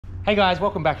Hey guys,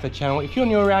 welcome back to the channel. If you're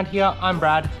new around here, I'm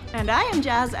Brad. And I am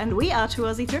Jazz, and we are two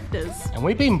Aussie thrifters. And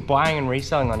we've been buying and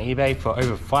reselling on eBay for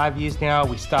over 5 years now.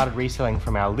 We started reselling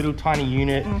from our little tiny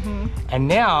unit, and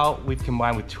now we've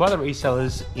combined with two other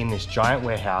resellers in this giant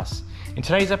warehouse. In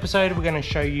today's episode, we're going to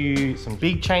show you some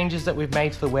big changes that we've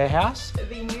made to the warehouse.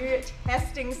 The new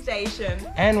testing station.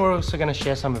 And we're also going to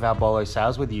share some of our bolo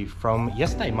sales with you from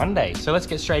yesterday, Monday. So let's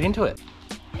get straight into it.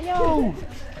 Yo!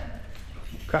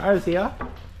 Cara's here.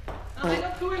 Oh, I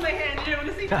got poo in my hand. You don't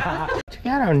want to see that? Check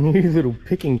out our new little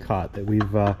picking cart that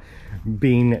we've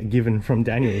been given from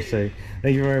Daniel. So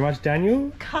thank you very much,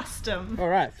 Daniel. Custom. All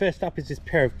right, first up is this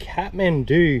pair of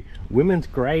Kathmandu women's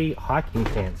grey hiking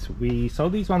pants. We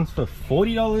sold these ones for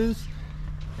 $40.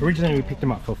 Originally we picked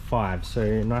them up for $5,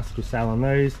 so nice little sale on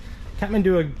those.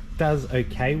 Kathmandu does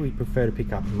okay. We prefer to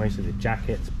pick up most of the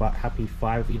jackets, but happy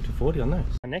 5 into 40 on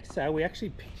those. Our next sale we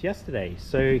actually picked yesterday.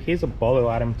 So here's a bolo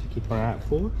item to keep an eye out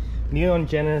for. Neon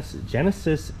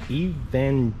Genesis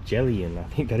Evangelion, I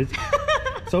think that is.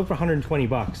 Sold for 120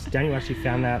 bucks. Daniel actually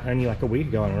found that only like a week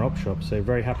ago on our op shop, so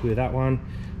very happy with that one.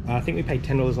 I think we paid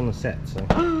 $10 on the set, so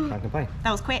can't complain.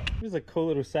 That was quick. This is a cool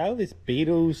little sale. This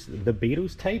the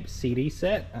Beatles tape CD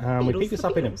set. We picked this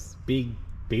up in a big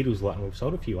Beatles lot, and we've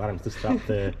sold a few items to start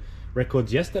the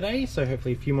records yesterday, so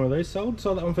hopefully a few more of those sold.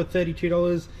 Sold that one for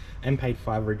 $32 and paid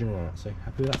 $5 original on it, so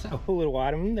happy with that sale. Cool little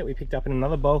item that we picked up in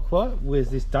another bulk lot was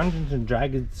this Dungeons and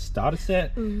Dragons starter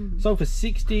set. Sold for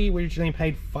 $60. We originally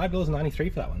paid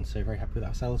 $5.93 for that one, so very happy with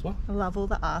that sale as well. I love all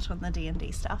the art on the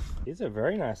D&D stuff. Here's a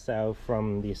very nice sale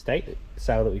from the estate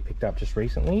sale that we picked up just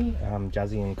recently.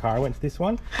 Jazzy and Cara went to this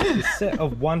one. This set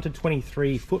of 1 to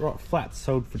 23 foot rot flats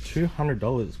sold for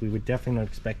 $200. We were definitely not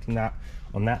expecting that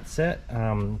on that set.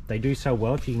 They do sell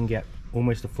well if you can get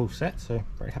almost a full set, so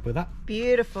very happy with that.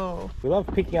 Beautiful. We love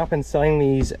picking up and selling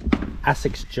these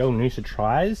Asics Gel Noosa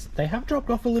tries. They have dropped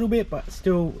off a little bit, but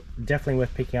still definitely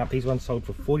worth picking up. These ones sold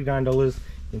for $49. You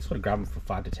can sort of grab them for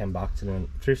 5 to 10 bucks in a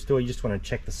thrift store. You just want to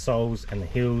check the soles and the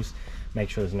heels, make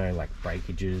sure there's no like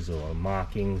breakages or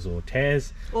markings or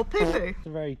tears. Or poo-poo. It's a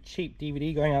very cheap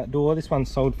DVD going out the door. This one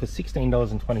sold for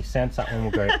 $16.20. That one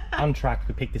will go untracked.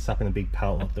 We picked this up in a big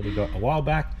pallet lot that we got a while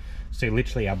back. So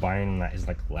literally our buying on that is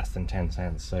like less than 10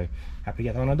 cents. So happy to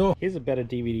get that on the door. Here's a better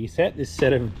DVD set. This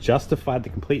set of Justified, the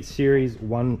complete series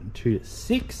 1 to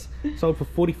 6, sold for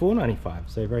 $44.95.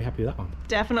 So very happy with that one.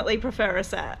 Definitely prefer a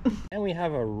set. And we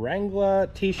have a Wrangler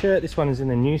t-shirt. This one is in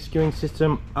the new skewing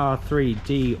system,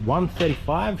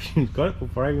 R3D135. She's got it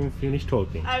before I even finished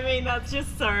talking. I mean, that's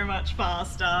just so much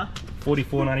faster.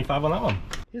 $44.95 on that one.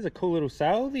 Here's a cool little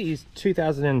sale. These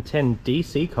 2010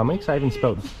 DC comics. I even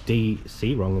spelled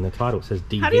DC wrong in the title. It says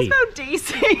DD. How do you spell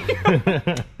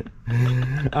DC?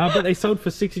 But they sold for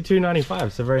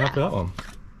 $62.95, so very happy with that one.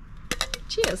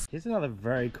 Cheers. Here's another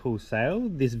very cool sale.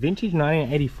 This vintage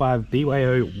 1985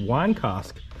 BYO wine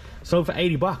cask sold for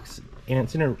 80 bucks, and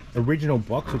it's in an original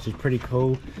box, which is pretty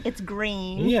cool. It's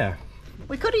green. Yeah.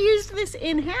 We could have used this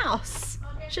in-house.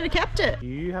 Should have kept it. Do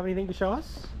you have anything to show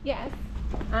us? Yes.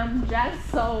 Jazz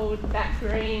sold that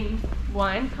green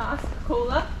wine cask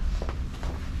cooler,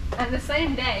 and the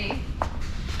same day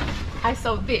I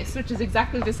sold this, which is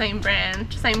exactly the same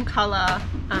brand, same color,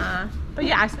 but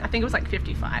yeah, I think it was like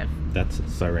 55. That's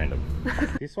so random.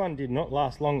 This one did not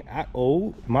last long at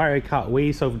all. Mario Kart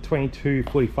Wii sold for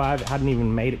 $22.45. It hadn't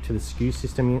even made it to the SKU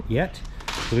system yet.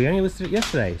 So we only listed it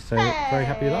yesterday, so very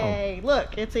happy with that one. Hey,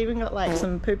 look, it's even got like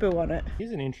some poo-poo on it.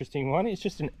 Here's an interesting one. It's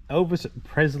just an Elvis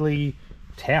Presley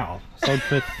towel, sold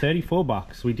for 34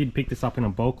 bucks. We did pick this up in a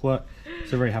bulk lot,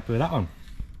 so very happy with that one.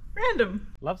 Random.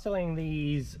 Love selling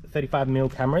these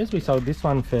 35mm cameras. We sold this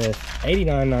one for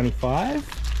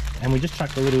 $89.95, and we just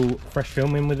chucked a little fresh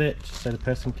film in with it so the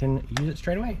person can use it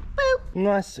straight away. Boop.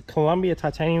 Nice Columbia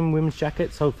titanium women's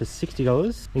jacket, sold for $60.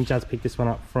 I think Jazz picked this one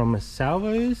up from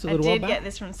Salvo's a little while back. I did get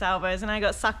this from Salvo's, and I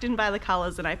got sucked in by the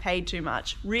colours and I paid too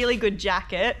much. Really good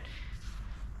jacket.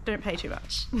 Don't pay too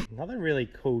much. Another really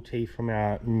cool tee from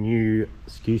our new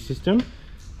SKU system.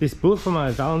 This Bullet for My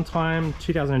Valentine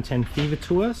 2010 Fever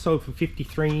Tour sold for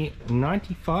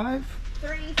 $53.95.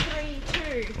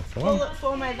 332. Bullet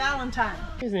for My Valentine.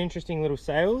 Here's an interesting little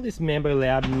sale. This Mambo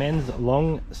Loud men's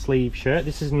long sleeve shirt.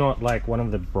 This is not like one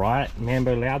of the bright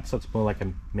Mambo Loud, so it's more like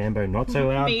a Mambo not so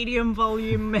loud. Medium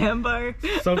volume Mambo.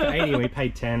 Sold for $80 and we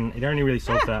paid $10. It only really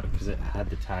sold for that because it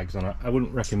had the tags on it. I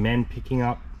wouldn't recommend picking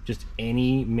up just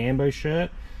any Mambo shirt.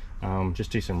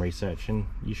 Just do some research and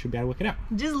you should be able to work it out.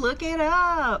 Just look it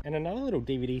up. And another little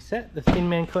DVD set, the Thin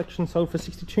Man collection, sold for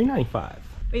 $62.95.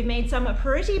 We've made some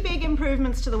pretty big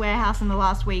improvements to the warehouse in the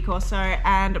last week or so,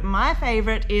 and my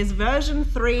favorite is version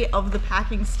 3 of the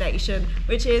packing station,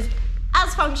 which is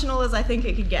as functional as I think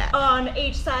it could get. On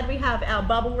each side we have our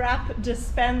bubble wrap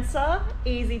dispenser,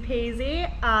 easy peasy,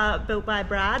 built by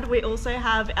Brad. We also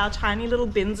have our tiny little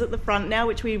bins at the front now,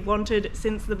 which we've wanted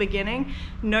since the beginning.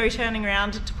 No turning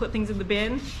around to put things in the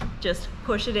bin, just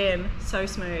push it in, so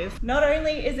smooth. Not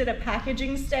only is it a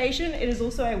packaging station, it is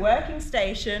also a working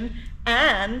station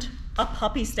and a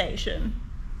puppy station.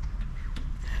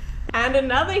 And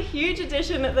another huge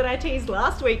addition that I teased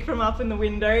last week from up in the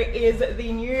window is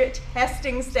the new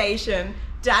testing station.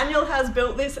 Daniel has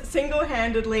built this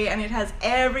single-handedly and it has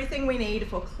everything we need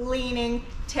for cleaning,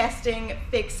 testing,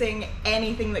 fixing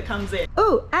anything that comes in.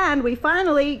 Oh, and we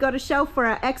finally got a shelf for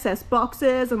our excess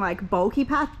boxes and like bulky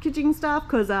packaging stuff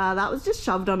because that was just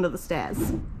shoved under the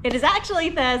stairs. It is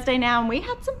actually Thursday now and we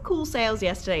had some cool sales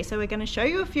yesterday, so we're going to show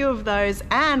you a few of those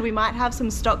and we might have some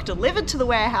stock delivered to the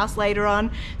warehouse later on.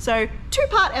 So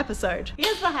two-part episode.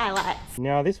 Here's the highlights.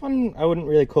 Now this one I wouldn't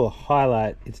really call a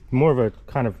highlight, it's more of a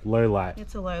kind of low light.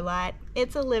 It's a low light.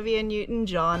 It's Olivia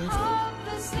Newton-John's.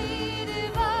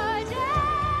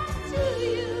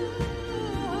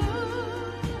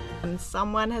 And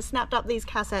someone has snapped up these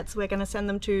cassettes. We're going to send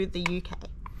them to the UK.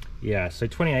 Yeah, so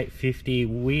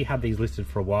 $28.50. We had these listed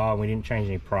for a while and we didn't change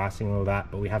any pricing and all that,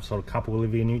 but we have sold a couple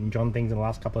Olivia Newton-John things in the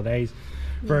last couple of days.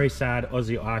 Very sad.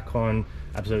 Aussie icon,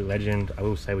 absolute legend. I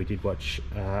will say we did watch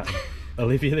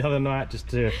Olivia the other night just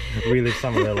to relive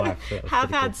some of their life. So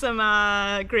have had some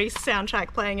Grease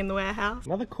soundtrack playing in the warehouse.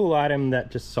 Another cool item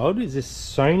that just sold is this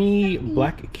Sony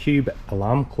Black Cube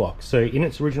alarm clock. So in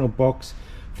its original box,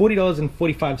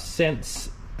 $40.45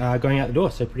 going out the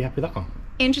door, so pretty happy with that one.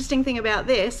 Interesting thing about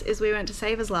this is we went to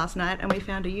Savers last night and we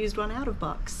found a used one out of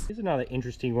box. Here's another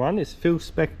interesting one, this Phil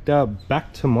Spector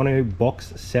Back to Mono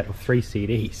box set of 3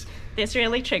 CDs. This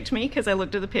really tricked me because I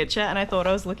looked at the picture and I thought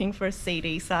I was looking for a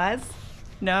CD size.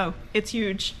 No, it's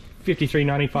huge.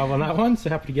 $53.95 on that one, so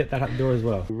happy to get that out the door as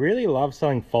well. We really love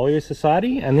selling Folio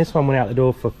Society and this one went out the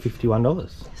door for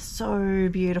 $51. So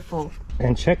beautiful.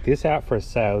 And check this out for a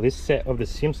sale. This set of the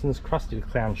Simpsons Krusty the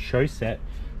Clown show set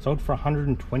sold for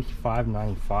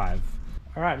 $125.95.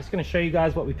 All right, just going to show you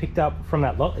guys what we picked up from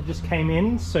that lot that just came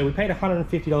in. So we paid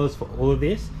 $150 for all of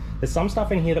this. There's some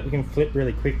stuff in here that we can flip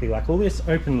really quickly, like all this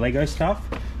open Lego stuff.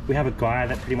 We have a guy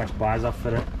that pretty much buys off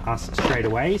for us straight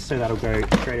away, so that'll go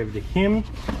straight over to him.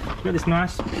 We've got this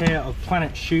nice pair of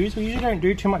Planet shoes. We usually don't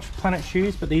do too much with Planet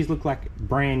shoes, but these look like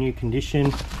brand new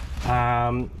condition.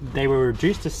 They were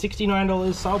reduced to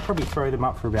 $69, so I'll probably throw them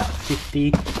up for about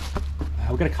 $50.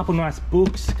 We've got a couple nice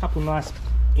books, a couple nice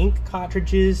ink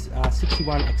cartridges.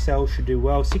 61 XL should do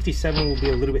well. 67 will be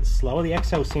a little bit slower. The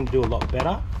XL seem to do a lot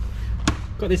better.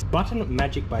 Got this Button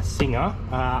Magic by Singer.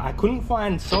 I couldn't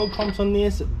find sold comps on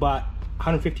this, but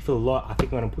 $150 for the lot. I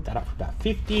think I'm going to put that up for about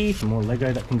 $50. Some more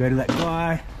Lego that can go to that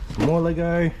guy. Some more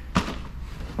Lego.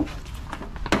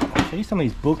 I'll show you some of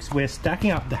these books. We're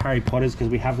stacking up the Harry Potters because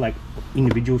we have like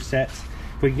individual sets.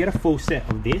 If we can get a full set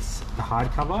of this, the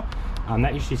hardcover,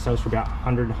 that usually sells for about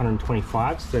 $100,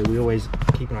 $125, so we always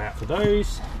keep an eye out for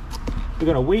those. We've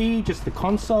got a Wii, just the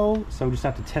console, so we'll just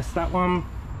have to test that one.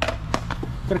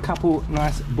 Got a couple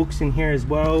nice books in here as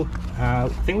well. I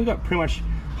think we got pretty much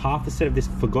half the set of this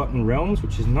Forgotten Realms,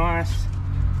 which is nice.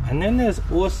 And then there's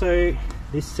also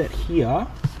this set here,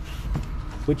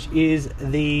 which is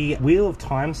the Wheel of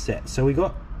Time set. So we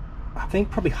got, I think,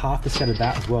 probably half the set of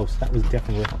that as well, so that was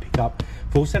definitely worth a pick up.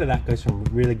 Full set of that goes for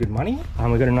really good money.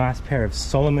 We've got a nice pair of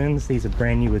Solomons. These are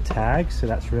brand new with tags, so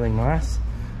that's really nice.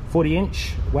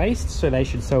 40-inch waist, so they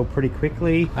should sell pretty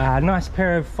quickly. Nice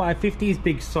pair of 550s,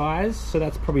 big size, so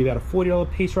that's probably about a $40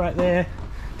 piece right there.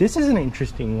 This is an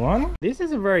interesting one. This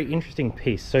is a very interesting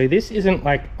piece. So this isn't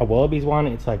like a Wallabies one,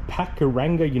 it's like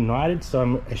Pakuranga United, so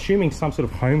I'm assuming some sort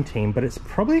of home team, but it's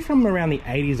probably from around the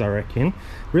 80s, I reckon.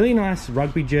 Really nice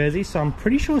rugby jersey, so I'm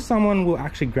pretty sure someone will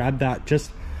actually grab that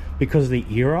just because of the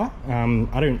era.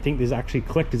 I don't think there's actually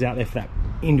collectors out there for that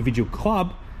individual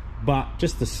club, but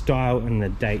just the style and the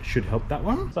date should help that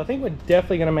one. So I think we're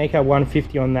definitely going to make our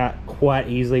 150 on that quite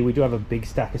easily. We do have a big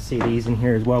stack of CDs in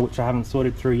here as well, which I haven't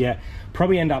sorted through yet.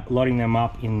 Probably end up lotting them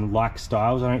up in like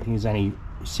styles. I don't think there's any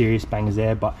serious bangers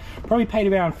there, but probably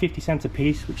paid around 50 cents a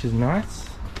piece, which is nice.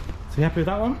 So you happy with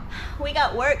that one? We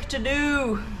got work to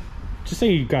do. Just so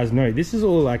you guys know, this is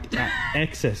all like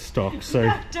excess stock.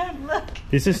 So don't look.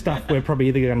 This is stuff we're probably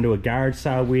either going to do a garage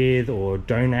sale with or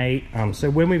donate.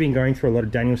 So when we've been going through a lot of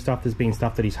Daniel's stuff, there's been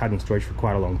stuff that he's had in storage for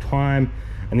quite a long time,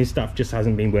 and this stuff just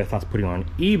hasn't been worth us putting on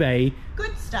eBay.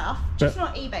 Good stuff, just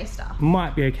not eBay stuff.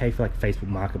 Might be okay for like Facebook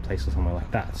Marketplace or somewhere like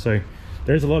that. So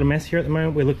there's a lot of mess here at the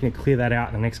moment. We're looking to clear that out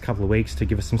in the next couple of weeks to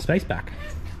give us some space back.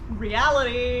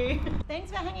 reality.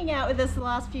 Thanks for hanging out with us the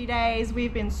last few days.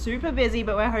 We've been super busy,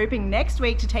 but we're hoping next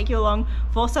week to take you along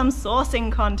for some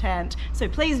sourcing content. So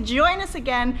please join us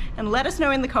again and let us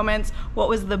know in the comments what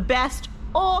was the best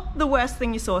or the worst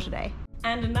thing you saw today.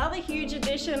 And another huge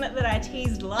addition that I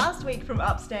teased last week from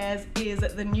upstairs is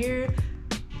the new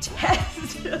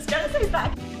test. I was gonna say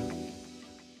back.